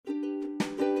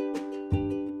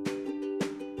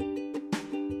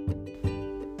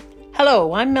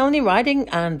Hello, I'm Melanie Riding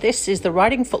and this is the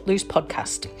Riding Footloose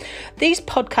podcast. These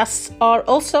podcasts are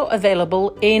also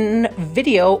available in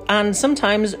video and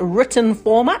sometimes written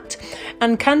format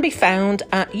and can be found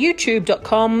at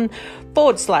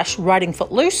youtube.com/Riding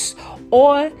Footloose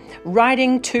or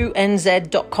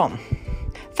riding2nz.com.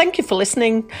 Thank you for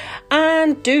listening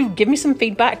and do give me some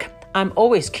feedback. I'm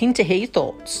always keen to hear your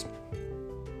thoughts.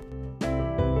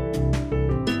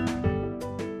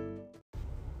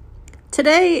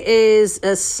 Today is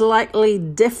a slightly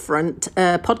different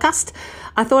podcast.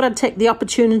 I thought I'd take the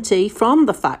opportunity from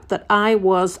the fact that I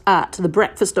was at the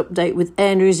breakfast update with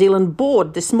Air New Zealand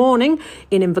board this morning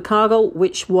in Invercargill,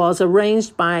 which was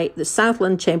arranged by the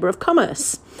Southland Chamber of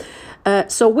Commerce.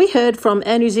 So we heard from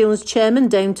Air New Zealand's chairman,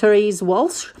 Dame Therese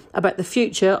Walsh, about the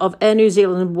future of Air New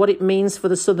Zealand and what it means for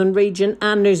the southern region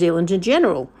and New Zealand in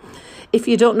general. If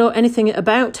you don't know anything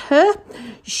about her,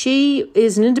 she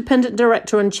is an independent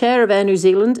director and chair of Air New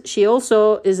Zealand. She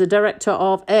also is a director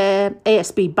of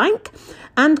ASB Bank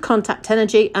and Contact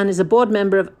Energy and is a board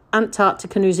member of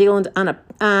Antarctica New Zealand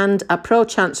and a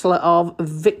pro-chancellor of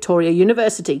Victoria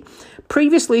University.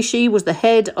 Previously, she was the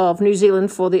head of New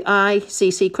Zealand for the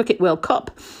ICC Cricket World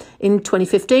Cup in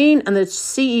 2015 and the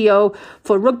CEO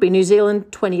for Rugby New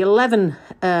Zealand 2011.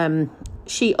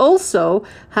 She also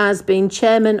has been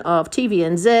chairman of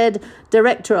TVNZ,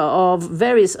 director of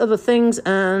various other things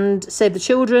and Save the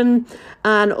Children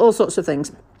and all sorts of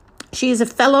things. She is a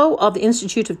fellow of the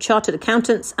Institute of Chartered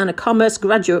Accountants and a commerce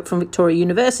graduate from Victoria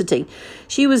University.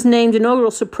 She was named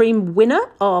inaugural Supreme Winner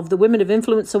of the Women of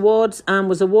Influence Awards and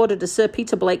was awarded a Sir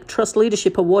Peter Blake Trust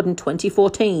Leadership Award in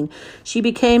 2014. She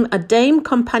became a Dame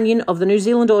Companion of the New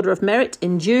Zealand Order of Merit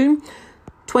in June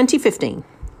 2015.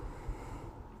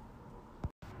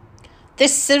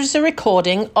 This is a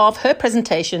recording of her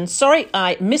presentation. Sorry,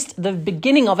 I missed the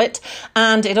beginning of it,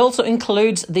 and it also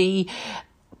includes the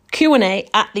Q&A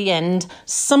at the end.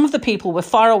 Some of the people were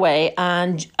far away,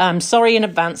 and I'm sorry in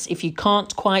advance if you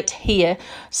can't quite hear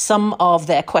some of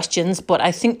their questions, but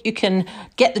I think you can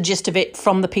get the gist of it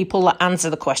from the people that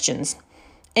answer the questions.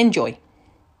 Enjoy.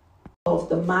 Of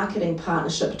the marketing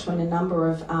partnership between a number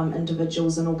of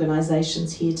individuals and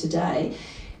organisations here today,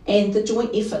 and the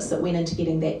joint efforts that went into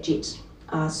getting that jet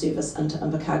service into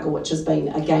Invercargill, which has been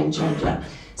a game changer.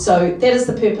 So that is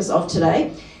the purpose of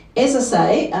today. As I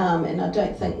say, and I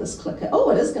don't think this clicker,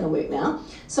 it is going to work now.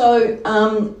 So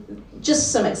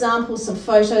just some examples, some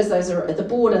photos. Those are at the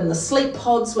board and the sleep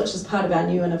pods, which is part of our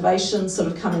new innovation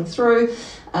sort of coming through.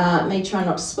 Me trying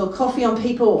not to spill coffee on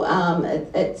people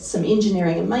at some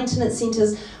engineering and maintenance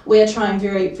centres. We're trying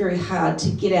very, very hard to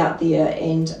get out there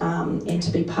and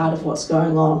to be part of what's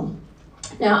going on.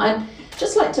 Now, I'd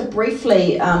just like to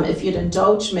briefly, if you'd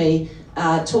indulge me,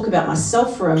 talk about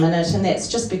myself for a minute, and that's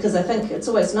just because I think it's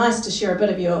always nice to share a bit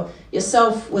of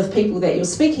yourself with people that you're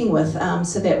speaking with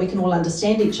so that we can all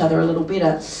understand each other a little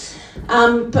better.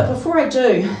 But before I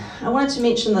do, I wanted to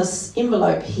mention this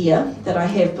envelope here that I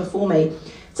have before me.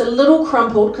 It's a little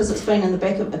crumpled because it's been in the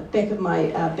back of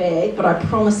my bag, but I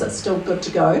promise it's still good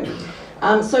to go.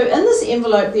 So in this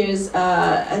envelope, there's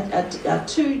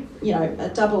two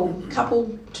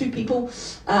people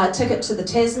ticket to the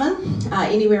Tasman,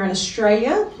 anywhere in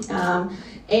Australia,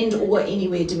 and or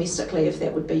anywhere domestically if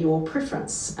that would be your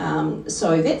preference.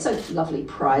 So that's a lovely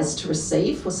prize to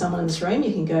receive for someone in this room.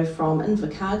 You can go from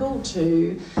Invercargill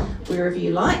to wherever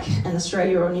you like in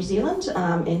Australia or New Zealand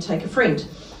and take a friend.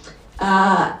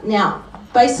 Now,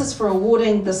 basis for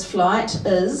awarding this flight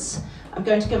is I'm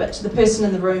going to give it to the person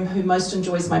in the room who most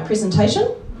enjoys my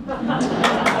presentation.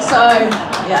 So,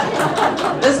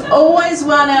 yeah, there's always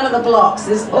one out of the blocks.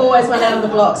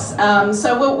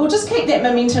 So we'll just keep that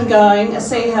momentum going,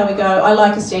 see how we go. I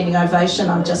like a standing ovation,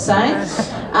 I'm just saying.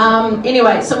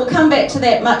 Anyway, so we'll come back to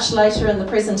that much later in the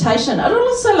presentation. I'd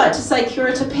also like to say kia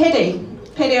ora to Paddy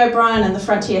O'Brien in the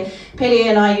front here. Paddy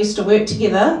and I used to work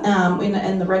together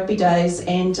in the rugby days,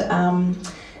 and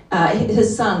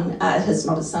his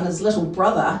little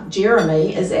brother,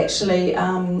 Jeremy, is actually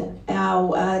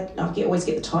I always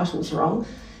get the titles wrong.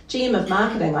 GM of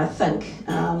Marketing, I think,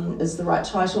 is the right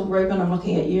title. Ruben, I'm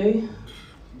looking at you.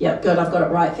 Yep, good, I've got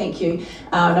it right, thank you.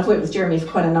 And I've worked with Jeremy for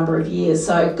quite a number of years,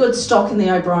 so good stock in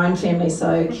the O'Brien family,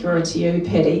 so kia ora to you,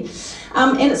 Paddy.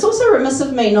 And it's also remiss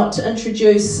of me not to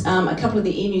introduce a couple of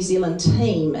the Air New Zealand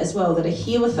team as well that are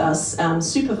here with us,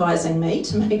 supervising me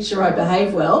to make sure I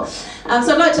behave well. So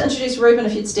I'd like to introduce Ruben,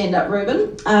 if you'd stand up,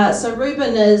 Ruben. So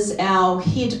Ruben is our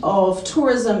Head of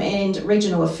Tourism and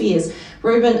Regional Affairs.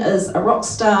 Ruben is a rock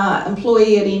star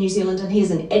employee at Air New Zealand, and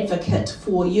he's an advocate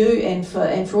for you and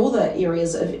for all the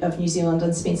areas of New Zealand,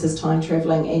 and spends his time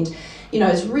travelling, and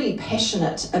is really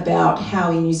passionate about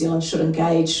how Air New Zealand should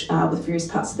engage with various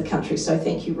parts of the country. So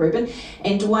thank you, Ruben.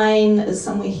 And Dwayne is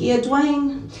somewhere here.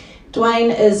 Dwayne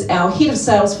is our head of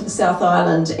sales for the South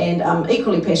Island, and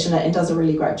equally passionate and does a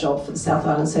really great job for the South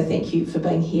Island. So thank you for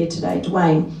being here today,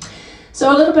 Dwayne. So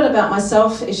a little bit about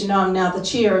myself. As you know, I'm now the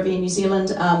chair of Air New Zealand.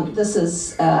 This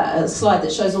is a slide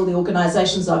that shows all the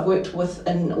organisations I've worked with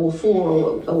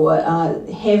or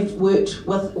have worked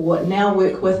with or now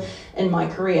work with in my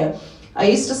career. I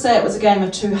used to say it was a game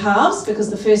of two halves, because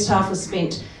the first half was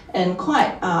spent in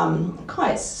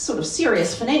quite sort of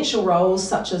serious financial roles,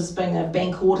 such as being a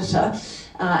bank auditor,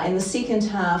 and the second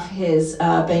half has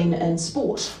been in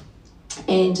sport.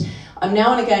 And I'm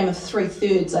now in a game of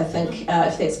 3/3, I think,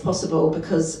 if that's possible,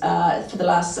 because for the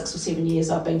last 6 or 7 years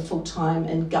I've been full-time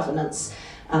in governance.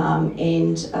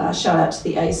 And shout out to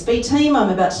the ASB team. I'm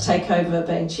about to take over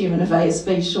being chairman of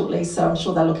ASB shortly, so I'm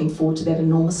sure they're looking forward to that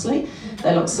enormously.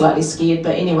 They look slightly scared,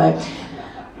 but anyway.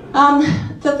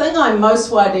 The thing I'm most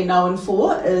widely known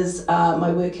for is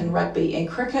my work in rugby and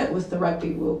cricket with the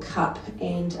Rugby World Cup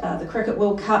and the Cricket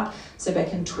World Cup, so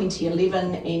back in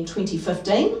 2011 and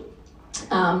 2015.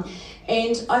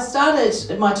 And I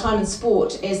started my time in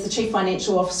sport as the Chief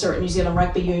Financial Officer at New Zealand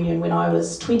Rugby Union when I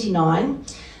was 29.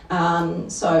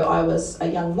 So I was a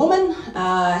young woman,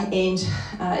 and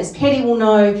as Patty will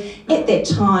know, at that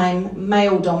time,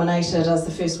 male dominated. I was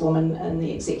the first woman in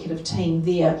the executive team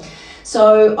there.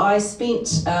 So I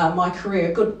spent my career,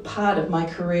 a good part of my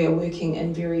career, working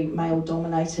in very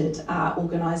male-dominated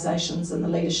organisations and the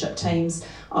leadership teams.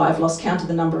 I've lost count of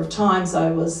the number of times I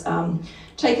was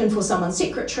taken for someone's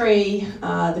secretary.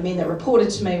 The men that reported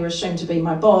to me were assumed to be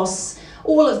my boss.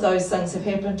 All of those things have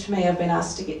happened to me. I've been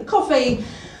asked to get the coffee.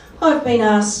 I've been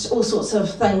asked all sorts of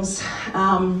things.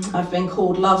 I've been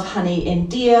called love, honey and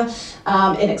dear,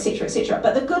 and etc, etc.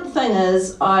 But the good thing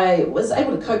is I was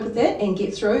able to cope with that and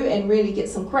get through and really get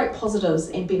some great positives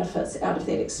and benefits out of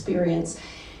that experience.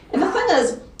 And the thing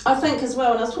is, I think as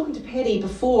well, and I was talking to Patty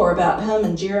before about him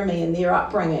and Jeremy and their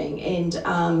upbringing and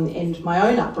my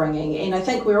own upbringing, and I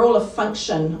think we're all a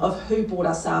function of who brought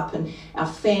us up and our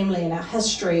family and our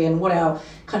history and what our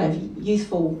kind of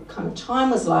youthful kind of time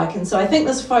was like. And so I think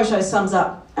this photo sums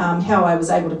up how I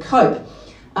was able to cope,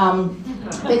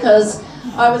 because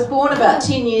I was born about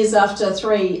 10 years after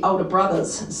 3 older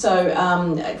brothers, so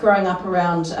growing up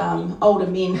around older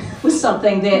men was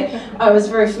something that I was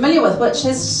very familiar with, which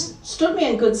has stood me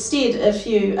in good stead if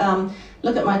you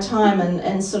look at my time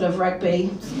in sort of rugby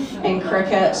and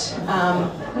cricket.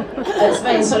 It's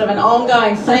been sort of an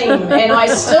ongoing theme, and I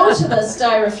still to this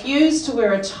day refuse to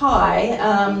wear a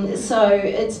tie, so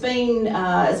it's been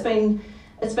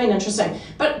interesting,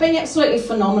 but been absolutely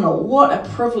phenomenal. What a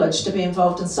privilege to be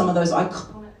involved in some of those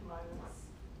iconic moments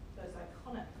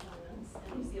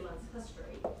in New Zealand's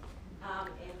history.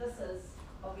 And this is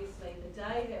obviously the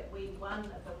day that we won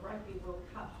the Rugby World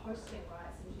Cup hosting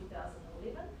rights in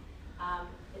 2011.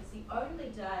 It's the only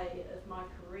day of my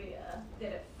career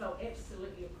that it felt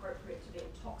absolutely appropriate to be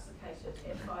intoxicated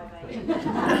at 5 a.m.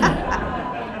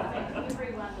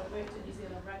 Everyone that worked in New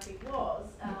Zealand Rugby was,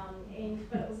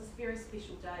 but it was a very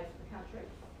special day for the country.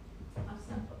 I'm just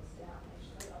going to put this down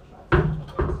actually. I'll try to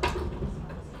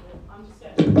I'm just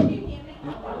going to, can you hear me?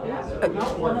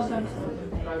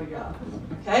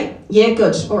 Okay, yeah,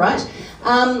 good, all right.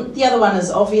 The other one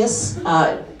is obvious.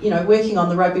 Working on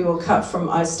the Rugby World Cup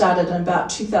I started in about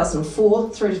 2004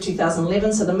 through to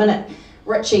 2011, so the minute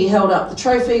Richie held up the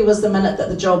trophy was the minute that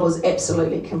the job was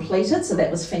absolutely completed, so that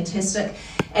was fantastic.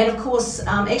 And of course,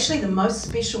 actually the most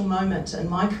special moment in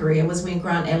my career was when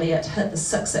Grant Elliott hit the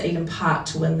 6 at Eden Park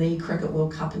to win the Cricket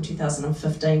World Cup in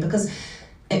 2015, because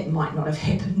it might not have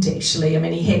happened actually. I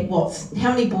mean, he had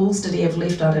how many balls did he have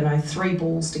left? I don't know, 3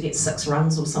 balls to get 6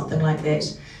 runs or something like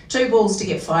that. 2 balls to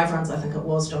get 5 runs, I think it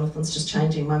was. Jonathan's just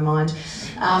changing my mind.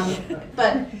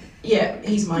 But yeah,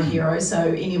 he's my hero. So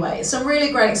anyway, some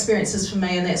really great experiences for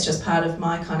me, and that's just part of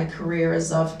my kind of career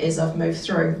as I've moved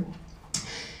through.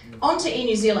 On to Air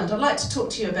New Zealand. I'd like to talk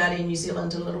to you about Air New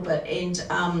Zealand a little bit and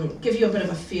give you a bit of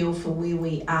a feel for where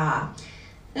we are.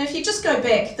 Now, if you just go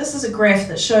back, this is a graph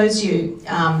that shows you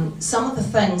some of the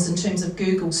things in terms of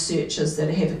Google searches that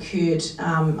have occurred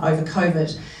over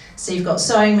COVID. So you've got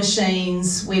sewing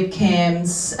machines,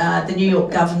 webcams, the New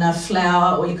York governor,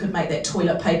 flour, or you could make that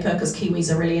toilet paper because Kiwis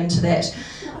are really into that,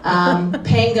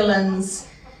 pangolins.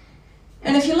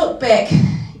 And if you look back,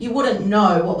 you wouldn't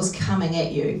know what was coming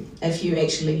at you if you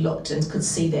actually looked and could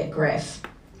see that graph.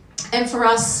 And for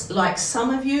us, like some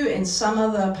of you in some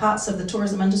other parts of the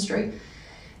tourism industry,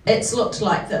 it's looked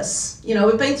like this. You know,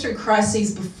 we've been through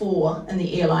crises before in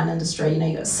the airline industry. You know,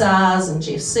 you got SARS and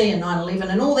GFC and 9/11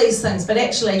 and all these things, but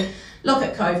actually look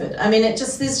at COVID. I mean,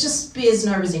 there's just bears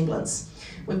no resemblance.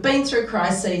 We've been through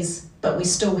crises, but we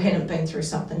still hadn't been through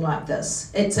something like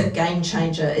this. It's a game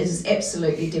changer. It has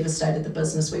absolutely devastated the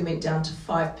business. We went down to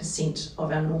 5%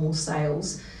 of our normal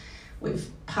sales. We've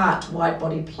parked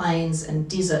wide-body planes in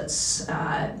deserts.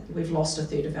 We've lost a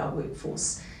third of our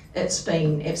workforce. It's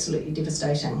been absolutely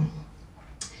devastating.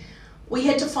 We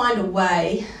had to find a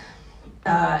way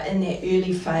in that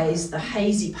early phase, the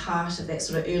hazy part of that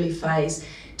sort of early phase,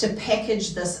 to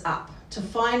package this up, to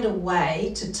find a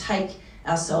way to take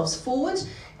ourselves forward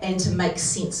and to make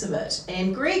sense of it.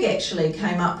 And Greg actually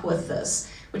came up with this,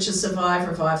 which is Survive,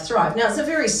 Revive, Thrive. Now, it's a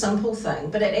very simple thing,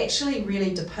 but it actually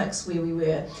really depicts where we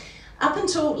were. Up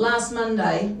until last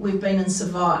Monday, we've been in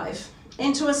Survive.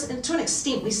 And to an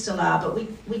extent, we still are, but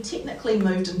we technically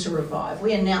moved into Revive.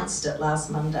 We announced it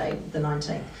last Monday, the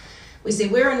 19th. We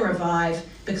said we're in Revive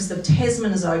because the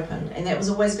Tasman is open, and that was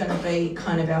always going to be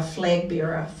kind of our flag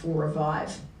bearer for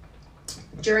Revive.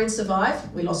 During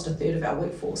Survive, we lost a third of our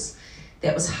workforce.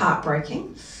 That was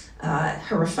heartbreaking,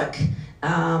 horrific.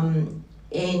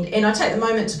 And I take the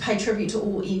moment to pay tribute to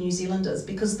all Air New Zealanders,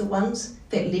 because the ones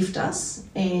that left us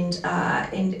and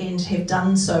have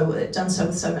done so with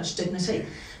so much dignity,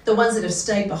 the ones that have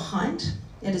stayed behind,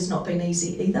 it has not been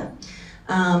easy either.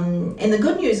 And the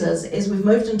good news is, as we've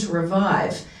moved into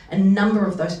Revive, a number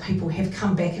of those people have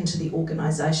come back into the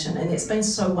organisation, and it's been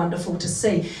so wonderful to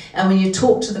see. And when you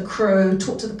talk to the crew,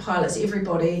 talk to the pilots,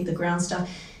 everybody, the ground staff,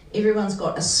 everyone's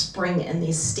got a spring in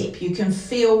their step. You can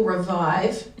feel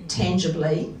Revive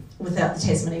tangibly without the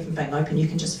Tasman even being open. You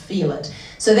can just feel it.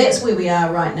 So that's where we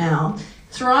are right now.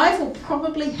 Thrive will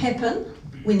probably happen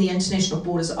when the international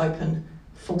borders open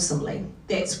fulsomely.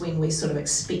 That's when we sort of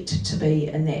expect to be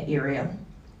in that area.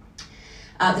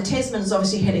 The Tasman has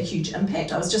obviously had a huge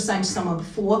impact. I was just saying to someone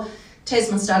before,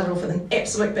 Tasman started off with an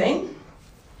absolute bang.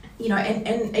 You know,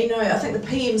 and you know, I think the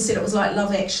PM said it was like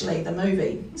Love Actually, the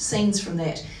movie, scenes from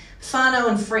that. Whānau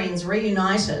and friends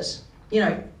reunited, you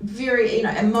know, very, you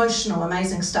know, emotional,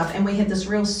 amazing stuff. And we had this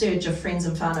real surge of friends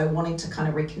and whānau wanting to kind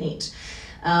of reconnect.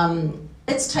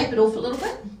 It's tapered off a little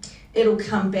bit. It'll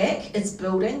come back. It's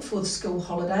building for the school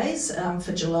holidays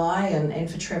for July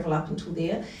and for travel up until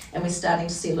there. And we're starting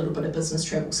to see a little bit of business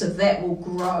travel. So that will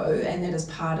grow, and that is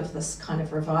part of this kind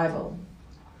of revival.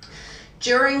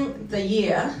 During the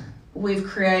year, we've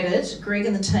created, Greg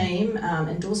and the team,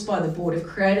 endorsed by the board, have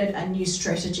created a new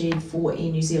strategy for Air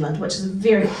New Zealand, which is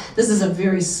this is a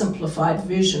very simplified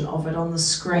version of it on the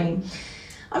screen.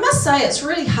 I must say it's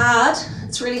really hard.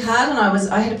 It's really hard, and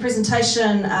I had a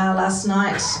presentation last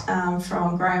night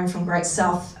from Graham from Great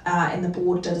South, and the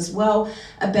board did as well,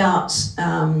 about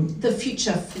the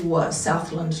future for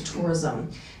Southland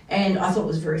tourism, and I thought it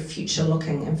was very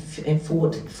future-looking and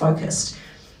forward-focused.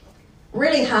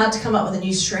 Really hard to come up with a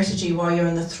new strategy while you're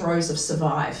in the throes of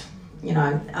Survive. You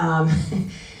know,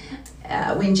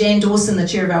 when Jan Dawson, the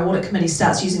chair of our audit committee,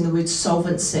 starts using the word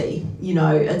solvency, you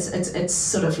know, it's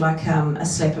sort of like a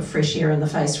slap of fresh air in the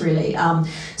face, really.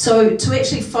 So to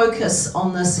actually focus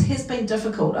on this has been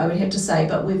difficult, I would have to say,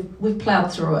 but we've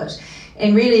ploughed through it.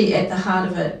 And really at the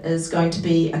heart of it is going to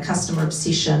be a customer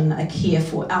obsession, a care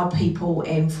for our people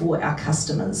and for our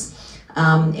customers.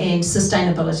 And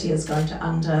sustainability is going to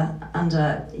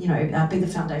be the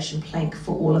foundation plank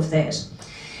for all of that.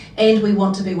 And we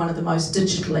want to be one of the most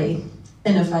digitally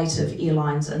innovative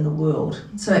airlines in the world.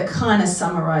 So it kind of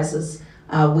summarises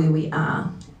where we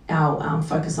are, our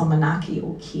focus on manaaki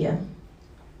or care.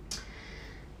 In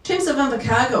terms of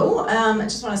Invercargill, I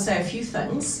just want to say a few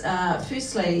things.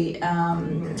 Firstly,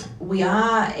 we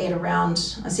are at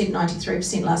around, I said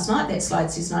 93% last night, that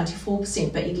slide says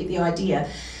 94%, but you get the idea.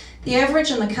 The average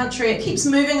in the country, it keeps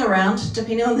moving around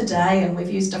depending on the day, and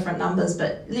we've used different numbers,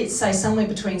 but let's say somewhere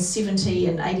between 70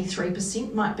 and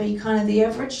 83% might be kind of the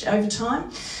average over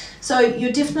time. So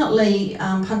you're definitely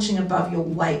punching above your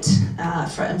weight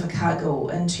for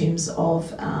Invercargill in terms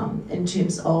of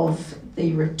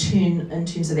the return, in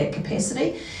terms of that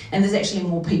capacity. And there's actually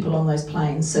more people on those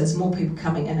planes, so there's more people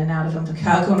coming in and out of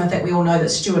Invercargill. And I think we all know that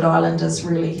Stewart Island has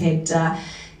really had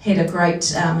a great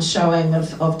showing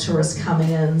of tourists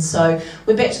coming in. So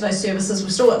we're back to those services.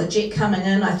 We've still got the jet coming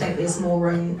in. I think there's more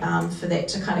room for that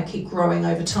to kind of keep growing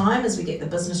over time as we get the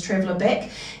business traveller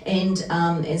back, and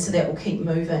so that will keep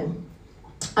moving.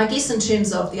 I guess in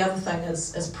terms of the other thing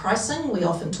is pricing. We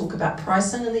often talk about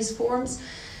pricing in these forums.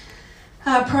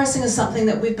 Pricing is something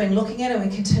that we've been looking at and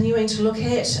we're continuing to look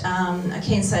at. I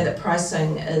can say that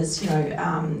pricing is,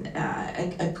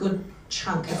 a good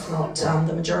chunk, if not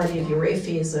the majority of your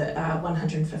airfares are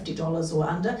 $150 or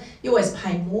under. You always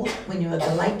pay more when you're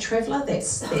the late traveller.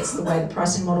 That's the way the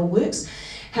pricing model works.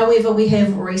 However, we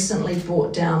have recently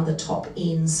brought down the top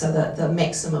end so that the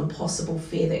maximum possible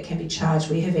fare that can be charged,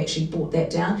 we have actually brought that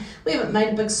down. We haven't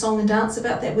made a big song and dance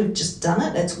about that, we've just done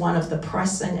it. It's one of the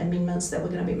pricing amendments that we're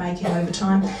going to be making over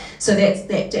time. So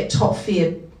that top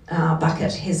fare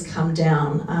bucket has come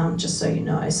down, just so you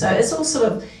know. So it's all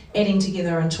sort of adding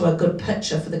together into a good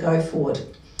picture for the go forward.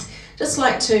 Just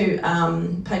like to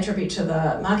pay tribute to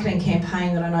the marketing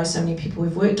campaign that I know so many people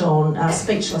we've worked on,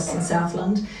 Speechless in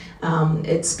Southland.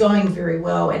 It's going very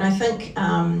well, and I think,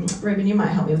 Ruben, you might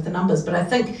help me with the numbers, but I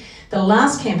think the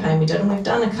last campaign we did, and we've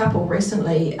done a couple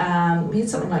recently, we had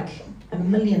something like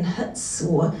 1 million hits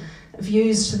or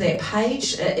views to that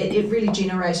page. It really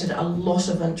generated a lot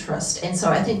of interest, and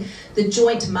so I think the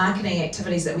joint marketing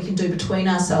activities that we can do between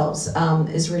ourselves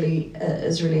is really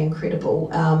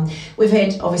incredible. We've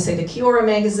had obviously the Kia Ora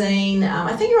magazine.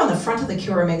 I think you're on the front of the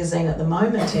Kia Ora magazine at the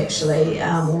moment, actually,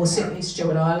 or certainly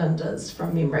Stewart Island is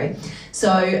from memory.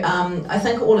 So I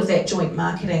think all of that joint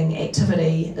marketing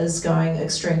activity is going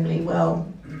extremely well.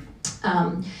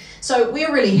 So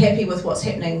we're really happy with what's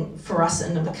happening for us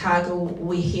in Invercargill.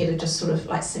 We're here to just sort of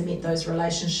like cement those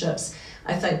relationships.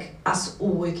 I think us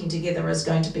all working together is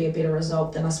going to be a better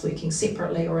result than us working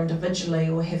separately or individually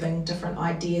or having different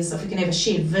ideas. If we can have a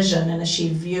shared vision and a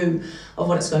shared view of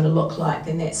what it's going to look like,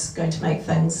 then that's going to make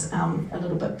things a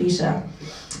little bit better.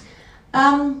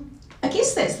 I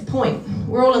guess that's the point.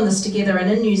 We're all in this together,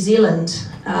 and in New Zealand,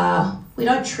 we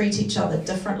don't treat each other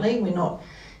differently. We're not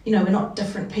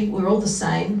different people, we're all the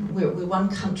same, we're one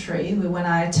country, we're one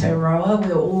Aotearoa,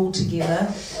 we're all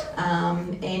together.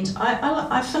 And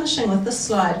I'm finishing with this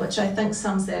slide, which I think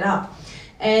sums that up.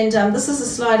 And this is a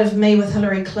slide of me with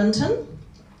Hillary Clinton,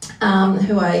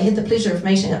 who I had the pleasure of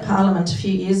meeting at Parliament a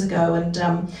few years ago. And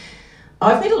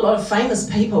I've met a lot of famous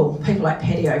people like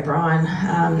Paddy O'Brien.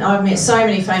 I've met so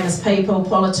many famous people,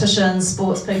 politicians,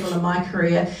 sports people in my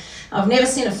career. I've never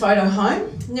sent a photo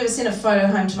home,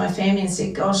 to my family and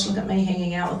said, gosh, look at me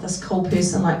hanging out with this cool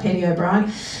person like Paddy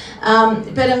O'Brien.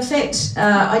 But in fact,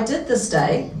 I did this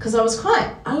day because I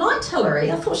liked Hillary.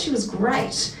 I thought she was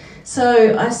great.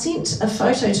 So I sent a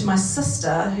photo to my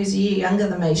sister, who's a year younger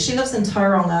than me. She lives in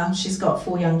Tauranga. She's got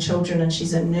 4 young children and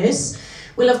she's a nurse.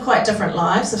 We live quite different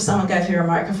lives. If someone gave her a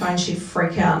microphone, she'd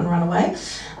freak out and run away.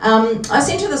 I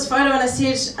sent her this photo and I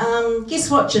said, guess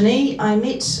what, Ginny? I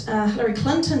met Hillary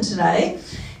Clinton today,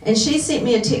 and she sent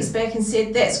me a text back and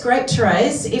said, that's great,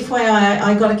 Therese. FYI,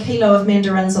 I got a kilo of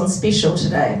mandarins on special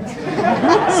today.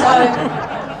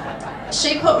 So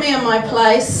she put me in my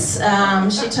place.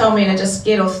 She told me to just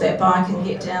get off that bike and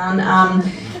get down.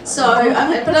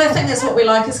 But I think that's what we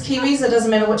like as Kiwis. It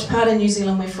doesn't matter which part of New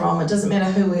Zealand we're from. It doesn't matter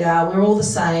who we are. We're all the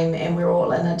same and we're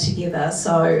all in it together.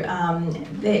 So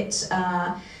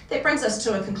that brings us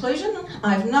to a conclusion.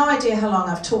 I have no idea how long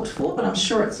I've talked for, but I'm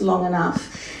sure it's long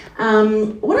enough.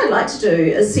 What I'd like to do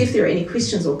is see if there are any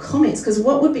questions or comments, because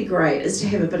what would be great is to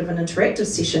have a bit of an interactive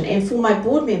session, and for my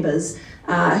board members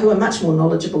who are much more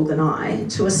knowledgeable than I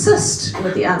to assist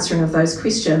with the answering of those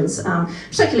questions,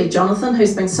 particularly Jonathan,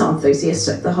 who's been so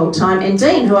enthusiastic the whole time, and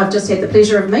Dean, who I've just had the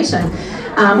pleasure of meeting.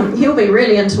 He'll be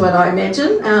really into it, I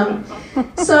imagine.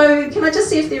 So can I just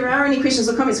see if there are any questions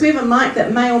or comments? We have a mic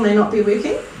that may or may not be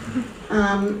working.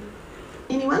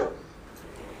 Anyone?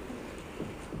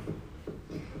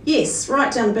 Yes,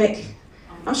 right down the back.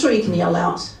 I'm sure you can yell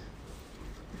out.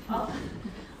 I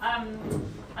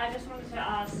just wanted to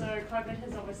ask, so COVID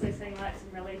has obviously seen like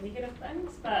some really negative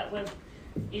things, but with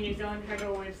New Zealand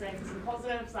travel we've seen some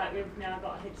positives, like we've now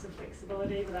got heaps of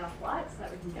flexibility with our flights that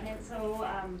we can cancel,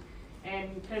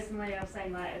 and personally I've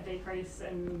seen like a decrease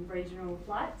in regional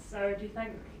flights. So do you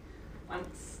think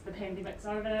once the pandemic's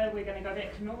over, we're going to go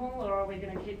back to normal, or are we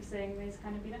going to keep seeing these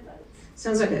kind of benefits?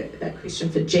 Sounds like a question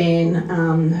for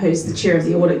Jan, who's the chair of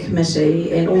the audit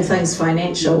committee and all things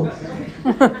financial.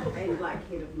 And like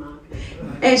head of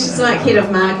marketing. And she's like head of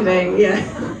marketing, yeah.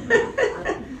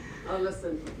 Oh,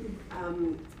 listen,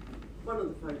 one of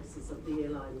the focuses of the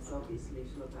airline is obviously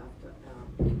to look after our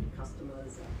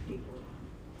customers, our people,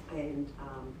 and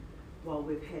while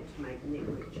we've had to make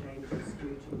network changes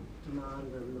due to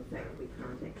demand and the fact we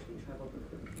can't actually travel,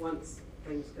 once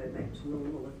things go back to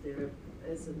normal, if there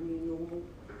is a new normal,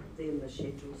 then the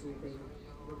schedules will be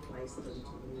replaced into the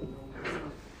new normal. So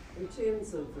in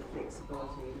terms of the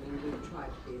flexibility, I mean, we've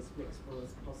tried to be as flexible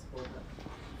as possible, but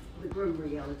the grim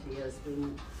reality is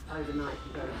when overnight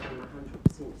you go from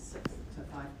 100% to 6 to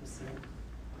 5%,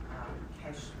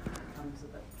 cash becomes a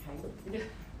bit cake.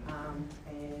 And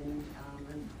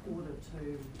in order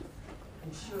to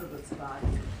ensure it's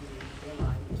bargain with the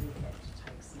airline, you do have to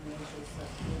take some measures that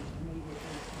immediately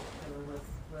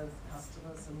with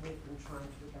customers, and we've been trying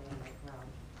to regain that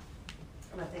ground.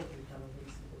 And I think we've done a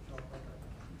reasonable job of it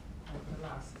over the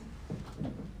last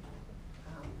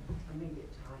immediate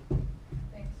time.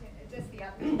 Thanks. Just the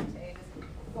other thing to add is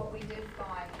what we did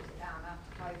find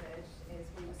after COVID is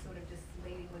we were sort of just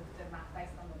leading with demand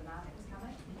based on the demand that was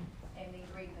coming, and then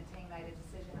Greg and the team made a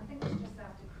decision, I think it was just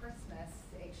after Christmas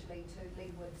actually, to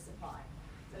lead with supply.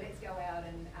 So let's go out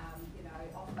and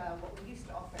offer what we used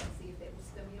to offer and see if that will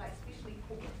stimulate, especially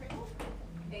corporate travel.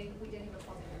 And we did have a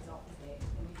positive result with that.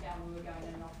 And we found we were going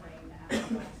in and offering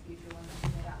schedule and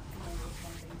picking it up and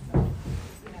responding. So,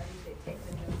 there's that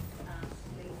tactic of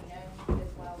leading in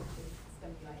as well to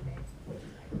stimulate that.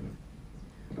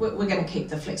 We're going to keep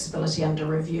the flexibility under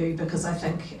review, because I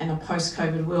think in a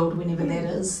post-COVID world, whenever that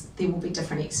is, there will be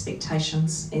different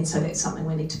expectations, and so that's something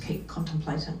we need to keep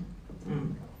contemplating.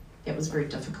 That was a very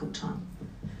difficult time.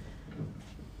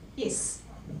 Yes.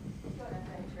 Good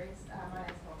afternoon, Therese. My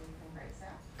name's Molly from Great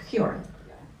South. Kia ora.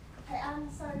 Hey,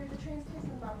 so the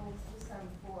Trans-Tasman bubbles just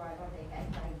before I got their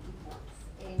gateway airports,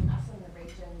 and us in the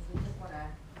regions, we just want to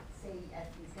see if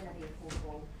there's going to be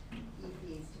affordable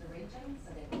airfares to the regions, so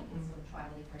that we can sort of try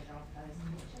and leverage off those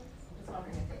connections. I'm just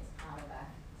wondering if that's part of a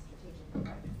strategic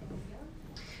approach for New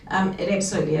Zealand. It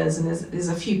absolutely is, and there's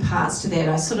a few parts to that.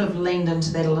 I sort of leaned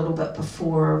into that a little bit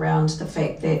before around the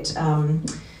fact that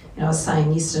I was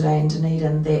saying yesterday in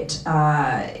Dunedin that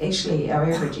actually our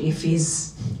average airfares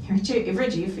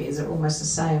are almost the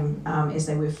same as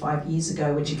they were 5 years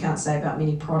ago, which you can't say about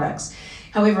many products.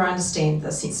 However, I understand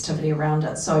the sensitivity around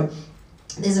it. So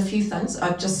there's a few things.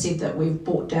 I've just said that we've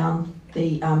brought down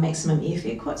the maximum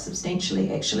airfare quite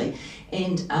substantially, actually,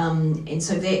 and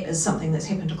so that is something that's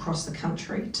happened across the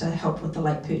country to help with the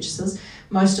late purchases.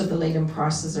 Most of the lead-in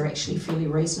prices are actually fairly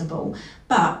reasonable,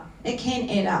 but it can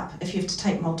add up if you have to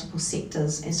take multiple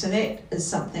sectors, and so that is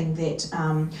something that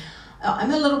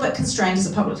I'm a little bit constrained as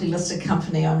a publicly listed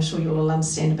company. I'm sure you'll all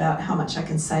understand about how much I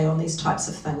can say on these types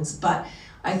of things, but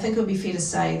I think it would be fair to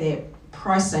say that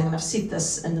pricing, and I've said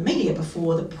this in the media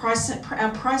before,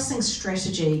 our pricing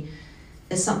strategy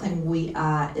is something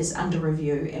is under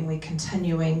review, and we're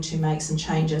continuing to make some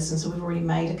changes, and so we've already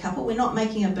made a couple. We're not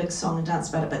making a big song and dance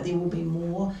about it, but there will be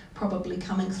more probably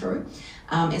coming through,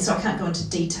 and so I can't go into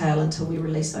detail until we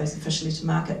release those officially to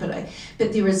market,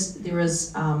 but there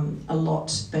is a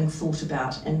lot being thought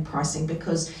about in pricing,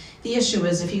 because the issue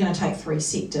is if you're going to take three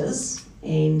sectors,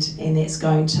 and that's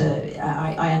going to,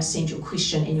 I understand your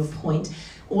question and your point.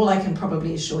 All I can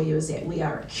probably assure you is that we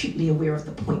are acutely aware of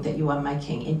the point that you are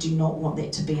making and do not want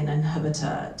that to be an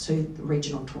inhibitor to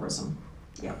regional tourism.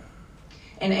 Yeah.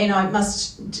 And I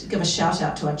must give a shout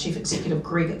out to our Chief Executive,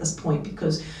 Greg, at this point,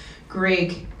 because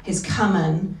Greg has come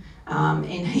in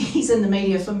and he's in the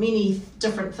media for many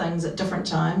different things at different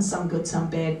times, some good, some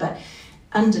bad, but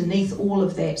underneath all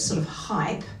of that sort of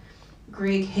hype,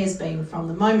 Greg has been, from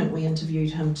the moment we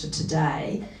interviewed him to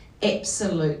today,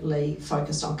 absolutely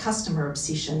focused on customer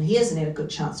obsession. He hasn't had a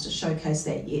good chance to showcase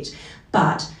that yet,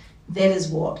 but that is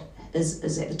what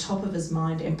is at the top of his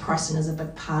mind, and pricing is a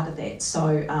big part of that.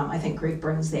 So I think Greg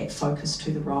brings that focus to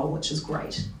the role, which is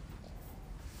great.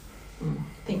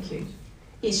 Thank you.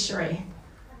 Yes, Sheree. I know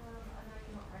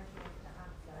you're not ready to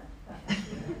answer, but I'm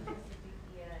interested to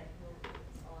hear your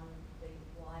thoughts on the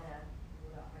wider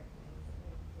water openings.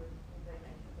 We've been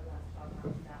thinking for the last 12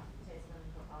 months about Tasman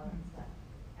for Islands, but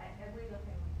are we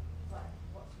looking, what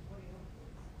are your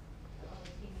thoughts?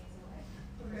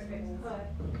 Only 10 years away?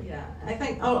 Yeah, I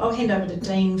think I'll hand over to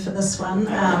Dean for this one,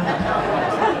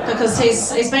 because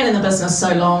he's been in the business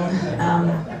so long.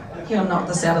 He'll knock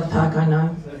this out of the park, I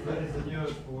know. It's the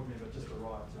newest board member just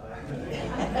arrived today.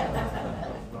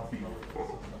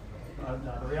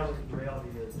 The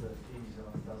reality is that New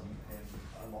Zealand doesn't have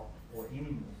a lot or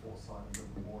any more foresight into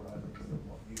the board openings than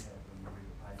what you have when you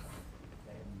read the paper.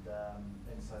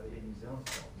 And so the New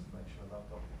Zealand's job is to make sure they've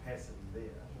got capacity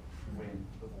there when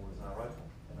the borders are open.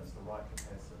 And it's the right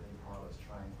capacity, pilots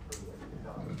trained, crew that can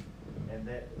go. And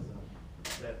that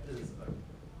is as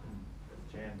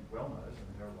Jan well knows in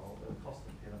her role, a cost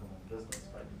impediment in business,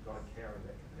 but you've got to carry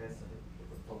that capacity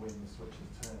for when the switch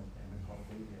is turned, and we've got to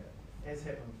be there. As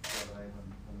happened the other day when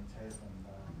the Tasman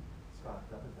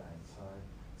sparked up again.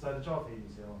 So the job here in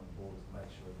New Zealand and the board is to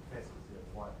make sure the capacity is there at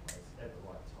the right place, at the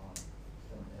right time,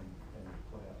 and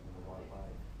put out in the right way.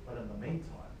 But in the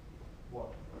meantime,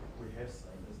 what we have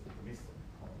seen is the domestic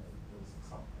economy is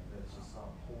something that's just so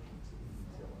important to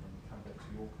New Zealand. And come back to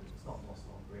your question, it's not lost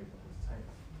on Greg and his team.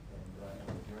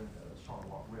 And during that, it's shone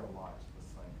a real light to this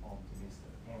thing on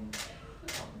domestic and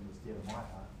something that's dear to my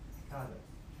heart, cargo.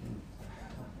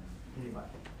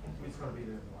 got to be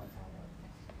there at the right time.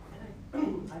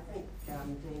 I think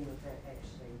Dean with that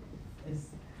actually is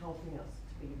helping us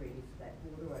to be ready for that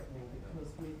border opening,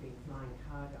 because we've been flying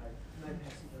cargo, no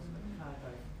passengers but cargo,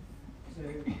 to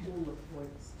all the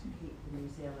points to keep the New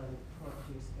Zealand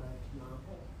produce going to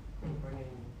market and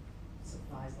bringing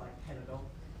supplies like Panadol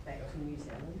back to New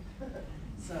Zealand.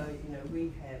 So, you know,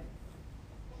 we have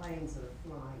planes that are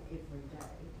flying every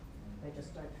day, they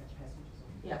just don't have passengers on.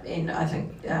 Yep, and I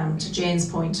think to Jan's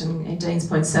point and Dean's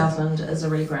point, Southland is a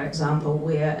really great example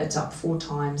where it's up 4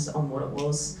 times on what it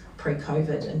was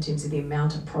pre-COVID in terms of the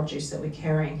amount of produce that we're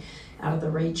carrying out of the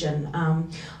region.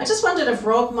 I just wondered if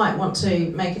Rob might want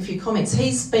to make a few comments.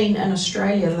 He's been in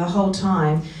Australia the whole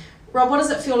time. Rob, what does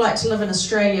it feel like to live in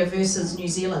Australia versus New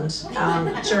Zealand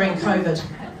during COVID?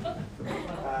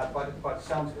 By the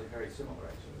sounds of it, very similar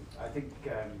actually. I think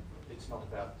it's not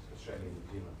about Australia and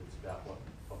New Zealand, it's about what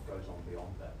goes on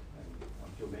beyond that. And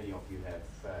I'm sure many of you have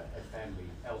family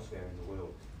elsewhere in the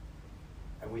world,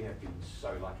 and we have been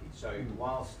so lucky. So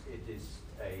whilst it is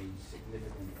a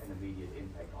significant and immediate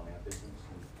impact on our business,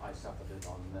 and I suffered it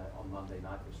on Monday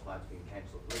night with flights being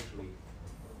cancelled, literally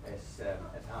as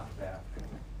half of our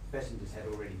passengers had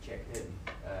already checked in.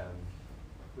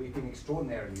 We've been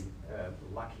extraordinarily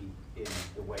lucky in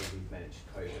the way we've managed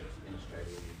COVID in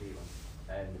Australia and New Zealand,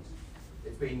 and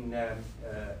it's been,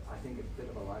 I think, a bit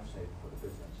of a lifesaver for the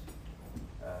business,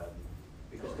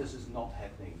 because this is not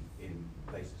happening in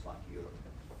places like Europe.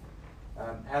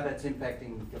 How that's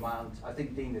impacting demand, I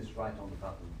think Dean is right on the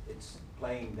button. It's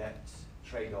playing that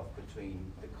trade-off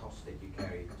between the cost that you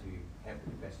carry to have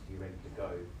the capacity ready to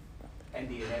go and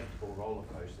the inevitable roller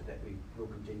coaster that we will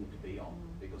continue to be on,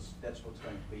 because that's what's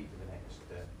going to be for the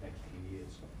next few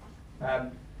years.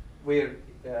 We're,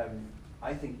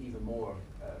 I think, even more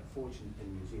fortunate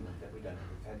in New Zealand that we don't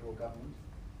have a federal government.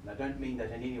 And I don't mean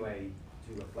that in any way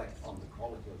to reflect on the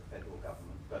quality of the federal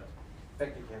government, but the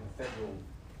fact that you have a federal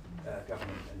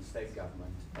government and state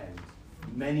government and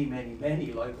many, many,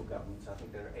 many local governments, I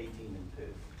think there are 18 in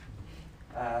Perth,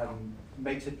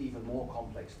 makes it even more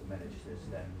complex to manage this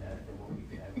than what we've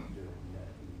been able to do in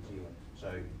New Zealand.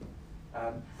 So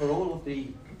for all of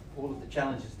the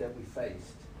challenges that we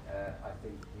faced, I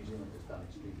think New Zealand has done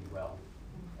extremely well.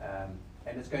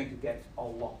 And it's going to get a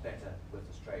lot better with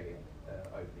Australia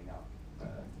opening up.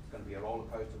 It's going to be a roller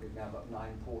coaster. We've now got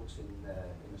 9 ports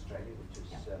in Australia, which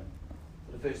is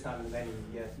for the first time in many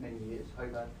years.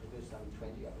 Hobart for the first time in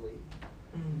 20, I believe.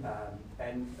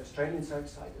 And Australians are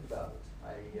excited about it.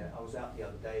 I was out the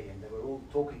other day and they were all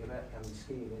talking about coming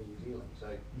skiing in New Zealand. So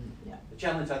the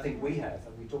challenge I think we have,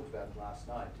 and we talked about it last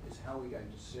night, is how we're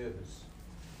going to service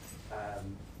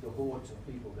the hordes of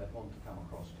people that want to come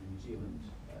across to New Zealand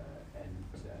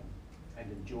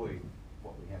and enjoy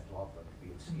what we have to offer, be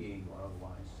it skiing or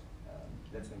otherwise.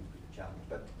 That's going to be the challenge.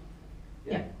 But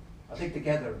I think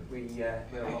together we're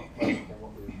a lot closer than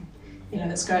what we Yeah,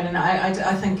 that's great. And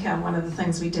I think one of the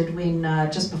things we did when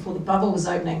just before the bubble was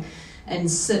opening, in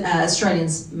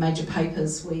Australians' major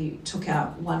papers, we took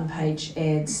out 1-page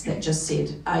ads that just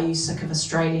said, "Are you sick of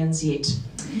Australians yet?"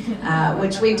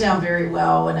 Which went down very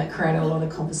well, and it created a lot of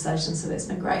conversation, so that's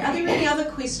been great. Are there any other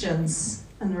questions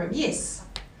in the room? Yes?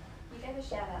 You gave a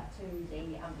shout out to the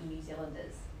New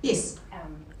Zealanders. Yes.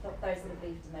 Those that have left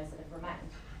and those that have remained.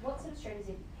 What sort of strategies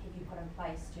have you put in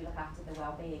place to look after the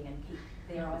well-being and keep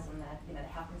their eyes on the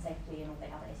health and safety and all the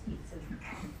other aspects of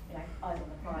eyes on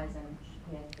the prize and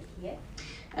the care?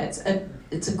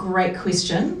 It's a great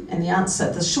question, and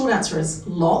the short answer is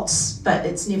lots, but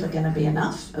it's never going to be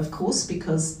enough, of course,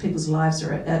 because people's lives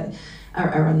are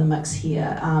in the mix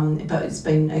here. But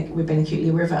we've been acutely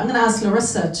aware of it. I'm going to ask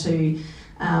Larissa to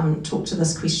talk to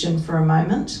this question for a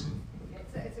moment.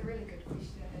 It's a really good question.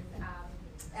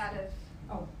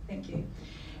 Thank you.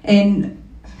 And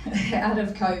out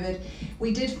of COVID,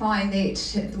 we did find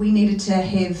that we needed to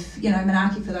have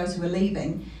Manaaki for those who were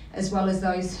leaving, as well as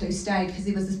those who stayed, because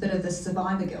there was this bit of this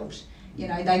survivor guilt.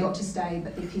 They got to stay,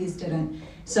 but their peers didn't.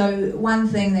 So one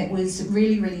thing that was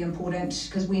really, really important,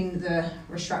 because when the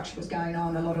restructure was going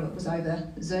on, a lot of it was over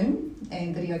Zoom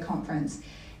and video conference,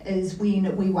 is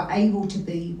when we were able to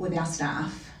be with our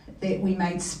staff, that we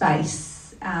made space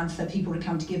for people to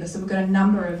come together. So we've got a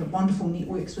number of wonderful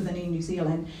networks within Air New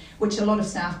Zealand, which a lot of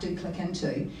staff do click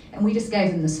into, and we just gave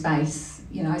them the space.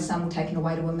 Some were taken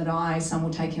away to Waimarai, some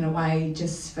were taken away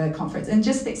just for conference, and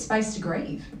just that space to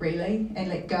grieve, really, and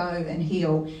let go and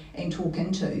heal and talk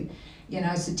into.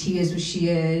 So tears were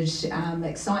shared,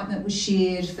 excitement was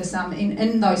shared for some.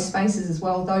 In those spaces as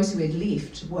well, those who had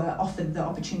left were offered the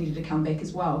opportunity to come back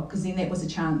as well, because then that was a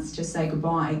chance to say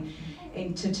goodbye.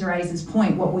 And to Teresa's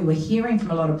point, what we were hearing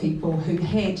from a lot of people who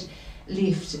had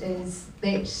left is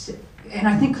that and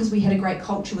I think because we had a great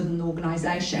culture within the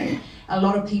organisation, a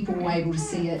lot of people were able to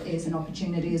see it as an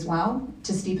opportunity as well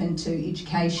to step into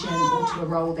education or to a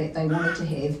role that they wanted to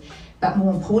have. But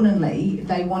more importantly,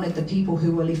 they wanted the people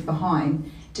who were left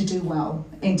behind to do well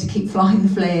and to keep flying the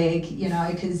flag, you know,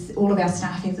 because all of our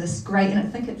staff have this great, and I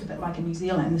think it's a bit like in New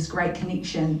Zealand, this great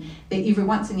connection that every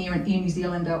once an Air New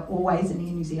Zealander, always an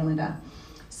Air New Zealander.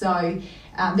 So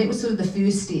that was sort of the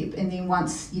first step, and then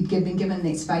once you'd been given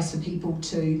that space for people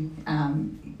to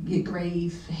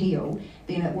grieve, heal,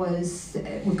 then it was,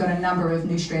 we've got a number of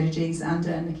new strategies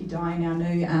under Nikki Dine, our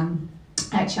new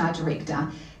HR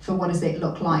director, for what does that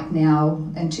look like now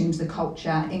in terms of culture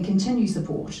and continue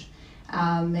support.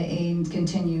 And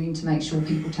continuing to make sure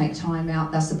people take time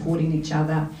out, they're supporting each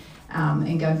other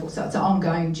and going forward. So it's an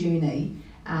ongoing journey,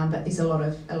 but there's a lot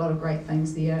of great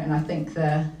things there, and I think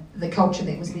the culture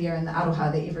that was there and the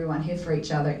aroha that everyone had for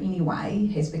each other anyway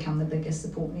has become the biggest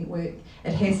support network.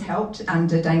 It has helped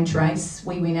under Dame Trace.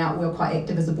 We went out, we were quite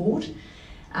active as a board,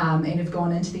 and have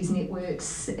gone into these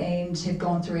networks and have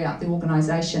gone throughout the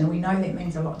organisation. We know that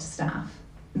means a lot to staff.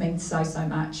 It means so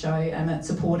much. So it's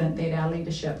important that our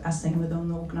leadership are seen within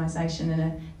the organisation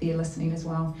and they're listening as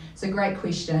well. So great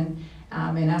question,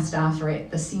 and our staff are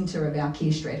at the centre of our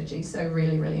care strategy, so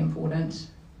really, really important.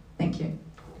 Thank you.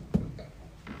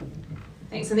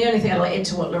 Thanks. And the only thing I'd like to add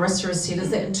to what Larissa has said is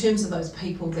that in terms of those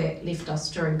people that left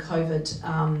us during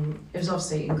COVID, it was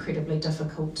obviously incredibly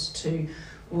difficult to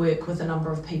work with a number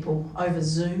of people over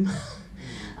Zoom.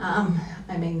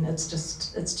 I mean, it's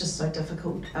just so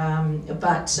difficult.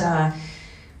 But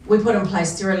we put in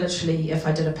place, there are literally, if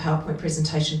I did a PowerPoint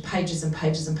presentation, pages and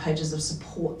pages and pages of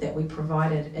support that we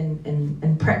provided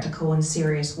in practical and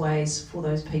serious ways for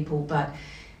those people. But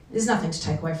there's nothing to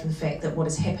take away from the fact that what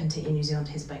has happened to Air New Zealand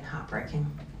has been heartbreaking.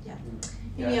 Yeah.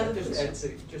 Any other questions?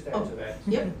 Just add to that.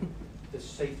 Yep. The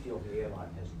safety of the airline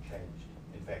hasn't changed.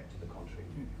 In fact, to the contrary.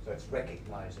 So it's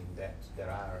recognising that there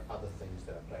are other things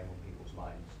that are playing on people's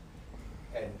minds,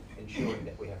 and ensuring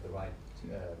that we have the right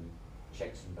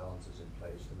checks and balances in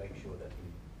place to make sure that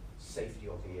the safety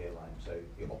of the airline, so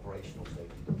the operational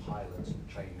safety, the pilots,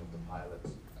 the training of the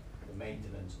pilots, the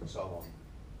maintenance and so on,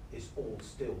 is all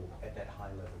still at that high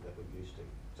level that we're used to.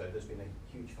 So there's been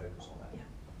a huge focus on that. Yeah.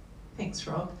 Thanks,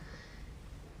 Rob.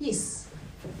 Yes.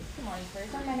 Good morning,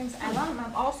 Teresa. My name is Emma.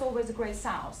 I'm also with Great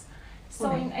South.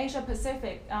 So in Asia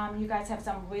Pacific, you guys have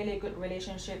some really good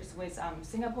relationships with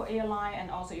Singapore Airlines and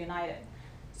also United.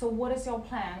 So what is your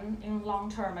plan in long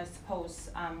term, I suppose,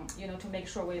 to make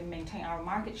sure we maintain our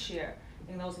market share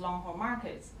in those long haul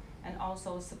markets and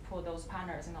also support those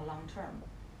partners in the long term?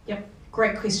 Yep,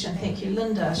 great question. Thank you.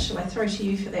 Linda, shall I throw to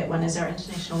you for that one as our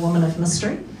International Woman of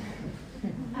Mystery?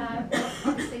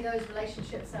 Obviously those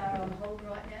relationships are on hold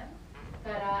right now,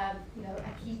 but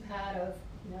a key part of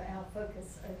our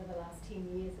focus over the last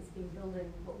 10 years has been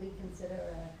building what we consider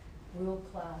a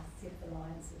world-class set of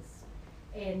alliances.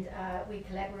 And we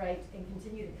collaborate and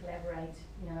continue to collaborate,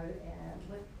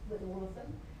 with all of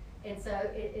them. And so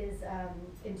it is,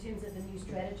 in terms of the new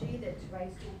strategy that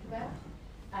Ray's talked about,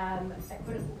 a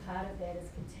critical part of that is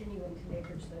continuing to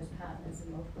leverage those partners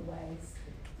in multiple ways.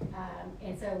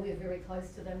 And so we're very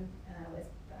close to them. With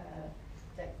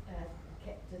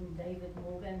Captain David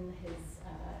Morgan,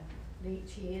 lead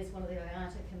chairs one of the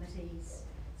IATA committees.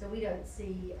 So we don't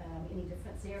see any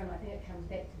difference there, and I think it comes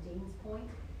back to Dean's point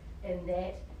in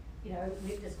that,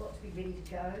 we've just got to be ready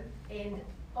to go. And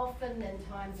often in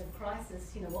times of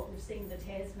crisis, what we've seen the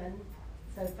Tasman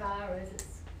so far is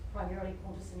it's primarily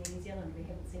Qantas and New Zealand. We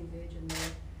haven't seen Virgin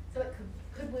there. So it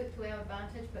could work to our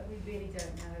advantage, but we really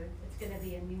don't know. It's going to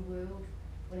be a new world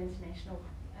when international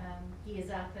gears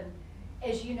up. And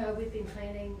as you know, we've been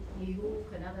planning New York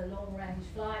and other long-range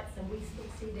flights, and we still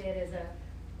see that as a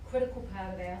critical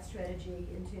part of our strategy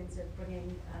in terms of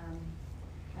bringing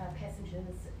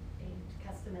passengers and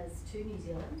customers to New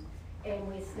Zealand. And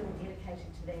we're still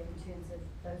dedicated to that in terms of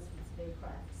those sorts of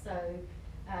aircraft. So,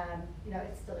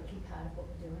 it's still a key part of what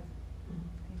we're doing.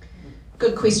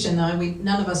 Good question though.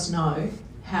 None of us know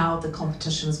how the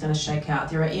competition is going to shake out.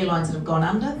 There are airlines that have gone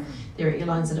under, there are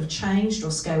airlines that have changed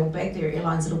or scaled back, there are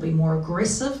airlines that will be more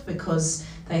aggressive because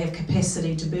they have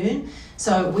capacity to burn.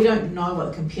 So we don't know what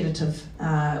the competitive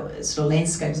sort of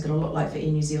landscape is going to look like for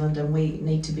Air New Zealand, and we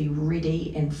need to be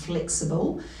ready and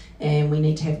flexible, and we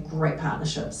need to have great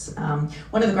partnerships.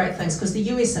 One of the great things, because the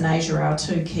US and Asia are our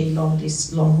two key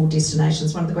long-haul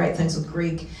destinations, one of the great things with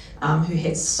Greg, who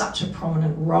had such a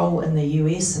prominent role in the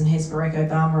US and has Barack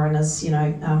Obama and is,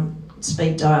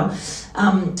 speed dial.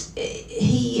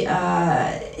 He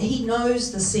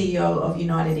knows the CEO of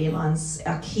United Airlines,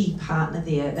 our key partner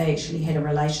there. They actually had a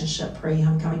relationship pre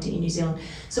him coming to Air New Zealand.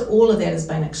 So all of that has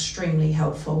been extremely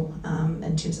helpful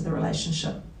in terms of the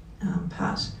relationship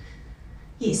part.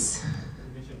 Yes.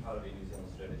 You mentioned part of Air New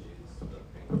Zealand's strategy is sort of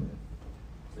being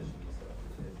positioning yourself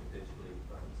as a digitally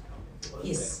focused company. What does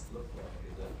Yes. that look like?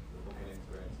 Is it the booking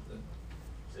experience, the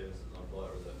services on board,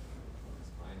 or is it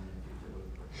explained in the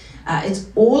future? It's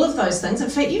all of those things. In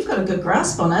fact, you've got a good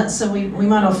grasp on it, so we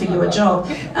might offer you a job.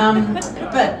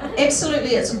 But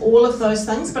absolutely, it's all of those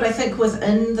things. But I think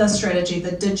within the strategy,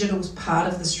 the digital part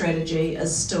of the strategy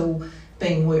is still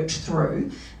being worked through.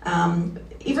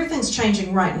 Everything's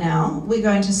changing right now. We're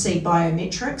going to see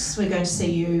biometrics. We're going to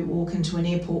see you walk into an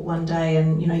airport one day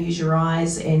and use your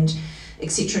eyes and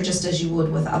etc., just as you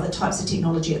would with other types of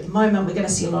technology at the moment. We're going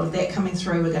to see a lot of that coming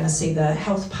through. We're going to see the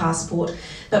health passport.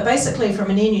 But basically, from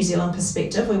an Air New Zealand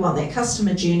perspective, we want that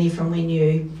customer journey from when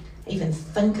you even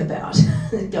think about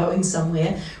going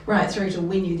somewhere right through to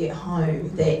when you get home,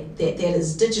 that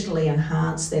is digitally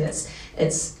enhanced, that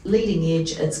it's leading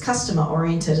edge, it's customer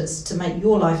oriented, it's to make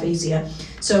your life easier.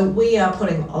 So we are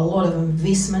putting a lot of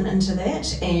investment into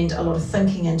that and a lot of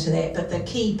thinking into that, but the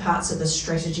key parts of the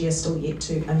strategy are still yet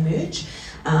to emerge.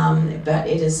 But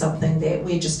it is something that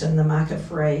we're just in the market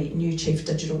for a new chief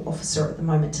digital officer at the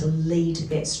moment to lead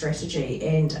that strategy.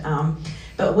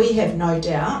 But we have no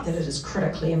doubt that it is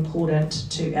critically important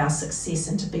to our success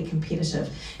and to be competitive.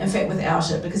 In fact,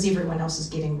 without it, because everyone else is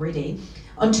getting ready.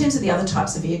 In terms of the other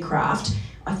types of aircraft,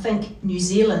 I think New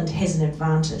Zealand has an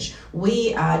advantage.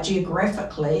 We are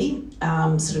geographically,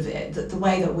 the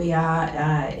way that we are,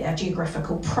 our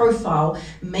geographical profile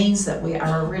means that we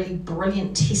are a really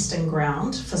brilliant testing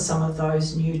ground for some of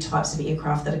those new types of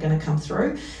aircraft that are going to come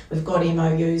through. We've got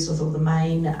MOUs with all the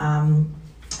main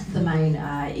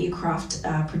aircraft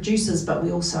producers, but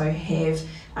we also have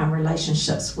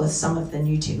relationships with some of the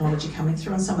new technology coming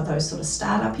through in some of those sort of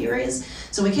startup areas.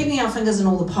 So we're keeping our fingers in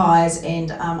all the pies,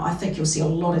 and I think you'll see a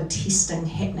lot of testing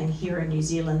happening here in New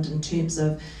Zealand in terms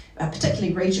of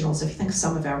particularly regionals. If you think of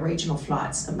some of our regional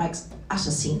flights, it makes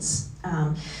utter sense.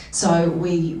 So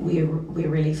we're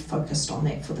really focused on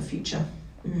that for the future.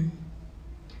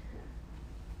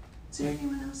 Is there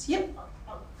anyone else? Yep.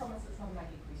 I promise it's not a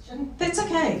making question. That's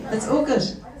okay. That's all good.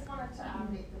 I just wanted to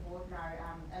let the board know,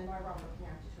 in my role looking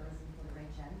after tourism for the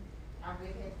region,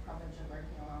 we've had the privilege of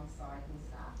working alongside new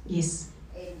staff. Yes.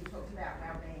 And you talked about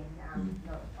wellbeing.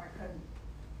 Look, I couldn't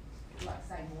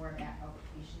say more about how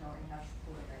professional and how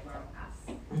supportive they were of us,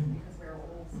 because we're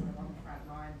all sort of on the front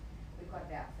line. We've got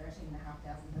about 13,500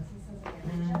 businesses in our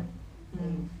region,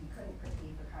 and you couldn't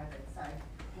prepare for COVID. So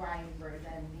Wayne,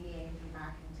 Ruben, the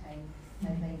marketing team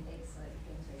have been absolutely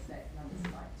fantastic, and I'd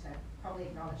just like to probably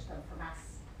acknowledge them from us,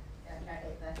 at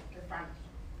the front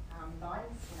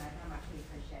lines. How much we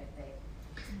appreciate that.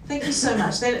 Thank you so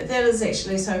much. That is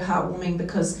actually so heartwarming,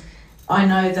 because I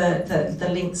know the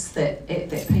lengths that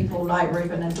people like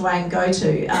Ruben and Dwayne go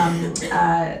to.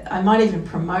 I might even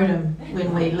promote him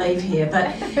when we leave here,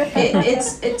 but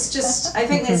it's just, I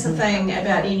think that's the thing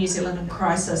about Air New Zealand in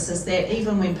crisis, is that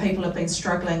even when people have been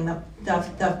struggling,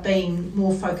 they've been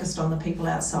more focused on the people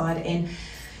outside, and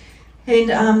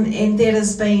that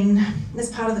has been,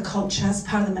 it's part of the culture, it's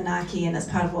part of the manaaki, and it's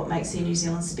part of what makes Air New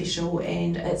Zealand special,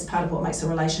 and it's part of what makes the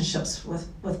relationships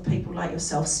with people like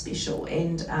yourself special.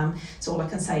 And so all I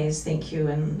can say is thank you,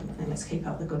 and let's keep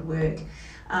up the good work.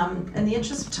 In the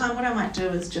interest of time, what I might do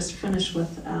is just finish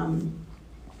with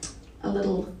a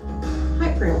little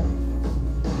hype reel.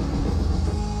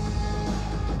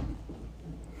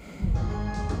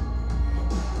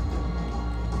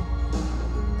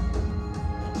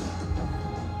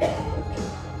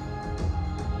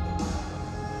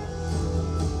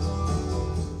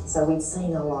 So we'd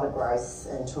seen a lot of growth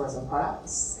in tourism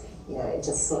products,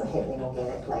 just sort of happening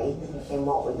organically. And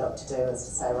what we looked to do is to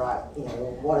say, right,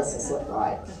 what does this look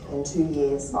like in 2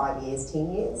 years, 5 years,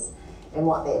 10 years? And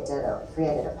what that did, it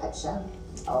created a picture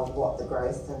of what the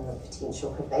growth and the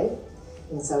potential could be.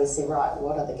 And so we said, right,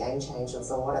 what are the game changers,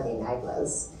 or what are the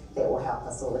enablers that will help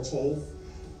us all achieve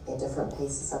the different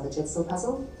pieces of the jigsaw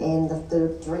puzzle? And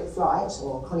the direct flight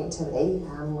or connectivity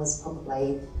was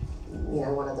probably,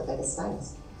 one of the biggest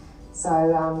things.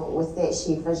 So with that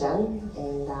shared vision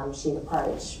and shared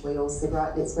approach, we all said,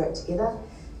 right, let's work together.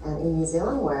 And in New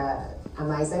Zealand, we're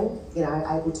amazing,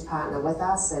 able to partner with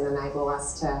us and enable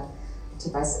us to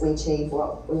basically achieve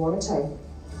what we wanted to.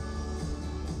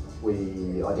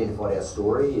 We identified our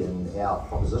story and our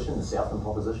proposition, the Southland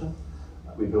proposition.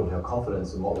 We built our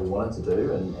confidence in what we wanted to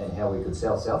do and how we could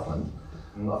sell Southland.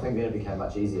 And I think then it became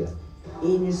much easier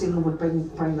Air New Zealand would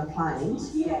bring the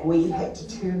planes, we had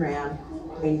to turn around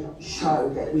and show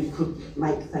that we could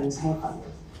make things happen.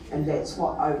 And that's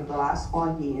what over the last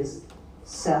 5 years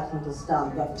Southland has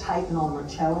done. They've taken on the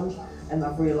challenge and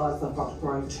they've realised they've got to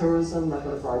grow tourism, they've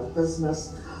got to grow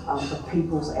business, the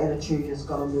people's attitude has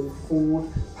got to move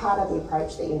forward. Part of the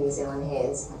approach that Air New Zealand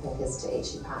has, I think, is to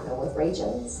actually partner with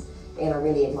regions. And I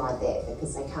really admired that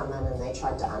because they come in and they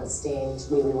tried to understand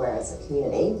where we were as a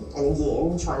community, and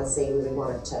again, trying to see where we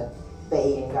wanted to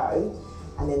be and go.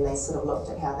 And then they sort of looked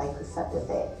at how they could fit with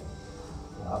that.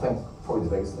 I think probably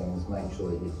the biggest thing is making sure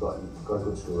that you've got a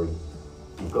good story.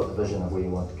 You've got the vision of where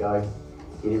you want to go,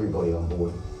 get everybody on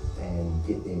board and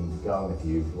get them going with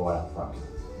you right up front.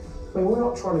 I mean, we're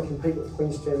not trying to compete with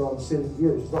Queenstown on scenic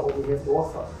views. It's not what we have to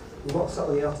offer. We've got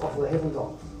something else to offer they haven't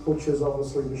got, which is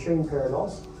obviously Machine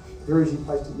Paradise. Very easy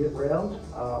place to get around,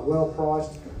 well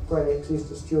priced, great access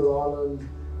to Stewart Island,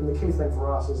 and the key thing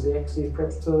for us is the access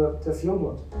perhaps to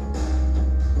Fiordland.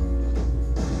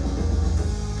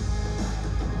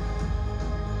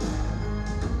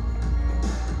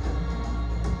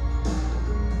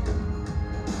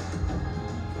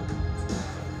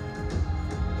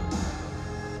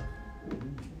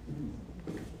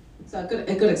 So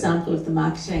a good example of the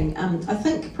marketing. I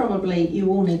think probably you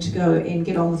all need to go and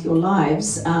get on with your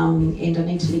lives, and I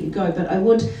need to let you go, but I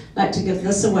would like to give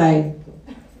this away.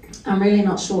 I'm really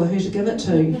not sure who to give it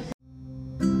to.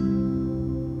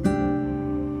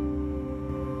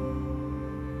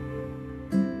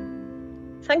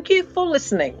 Thank you for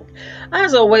listening.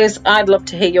 As always, I'd love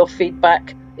to hear your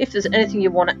feedback. If there's anything you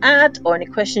want to add or any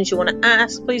questions you want to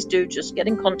ask, please do just get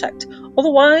in contact.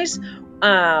 Otherwise,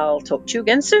 I'll talk to you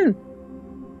again soon.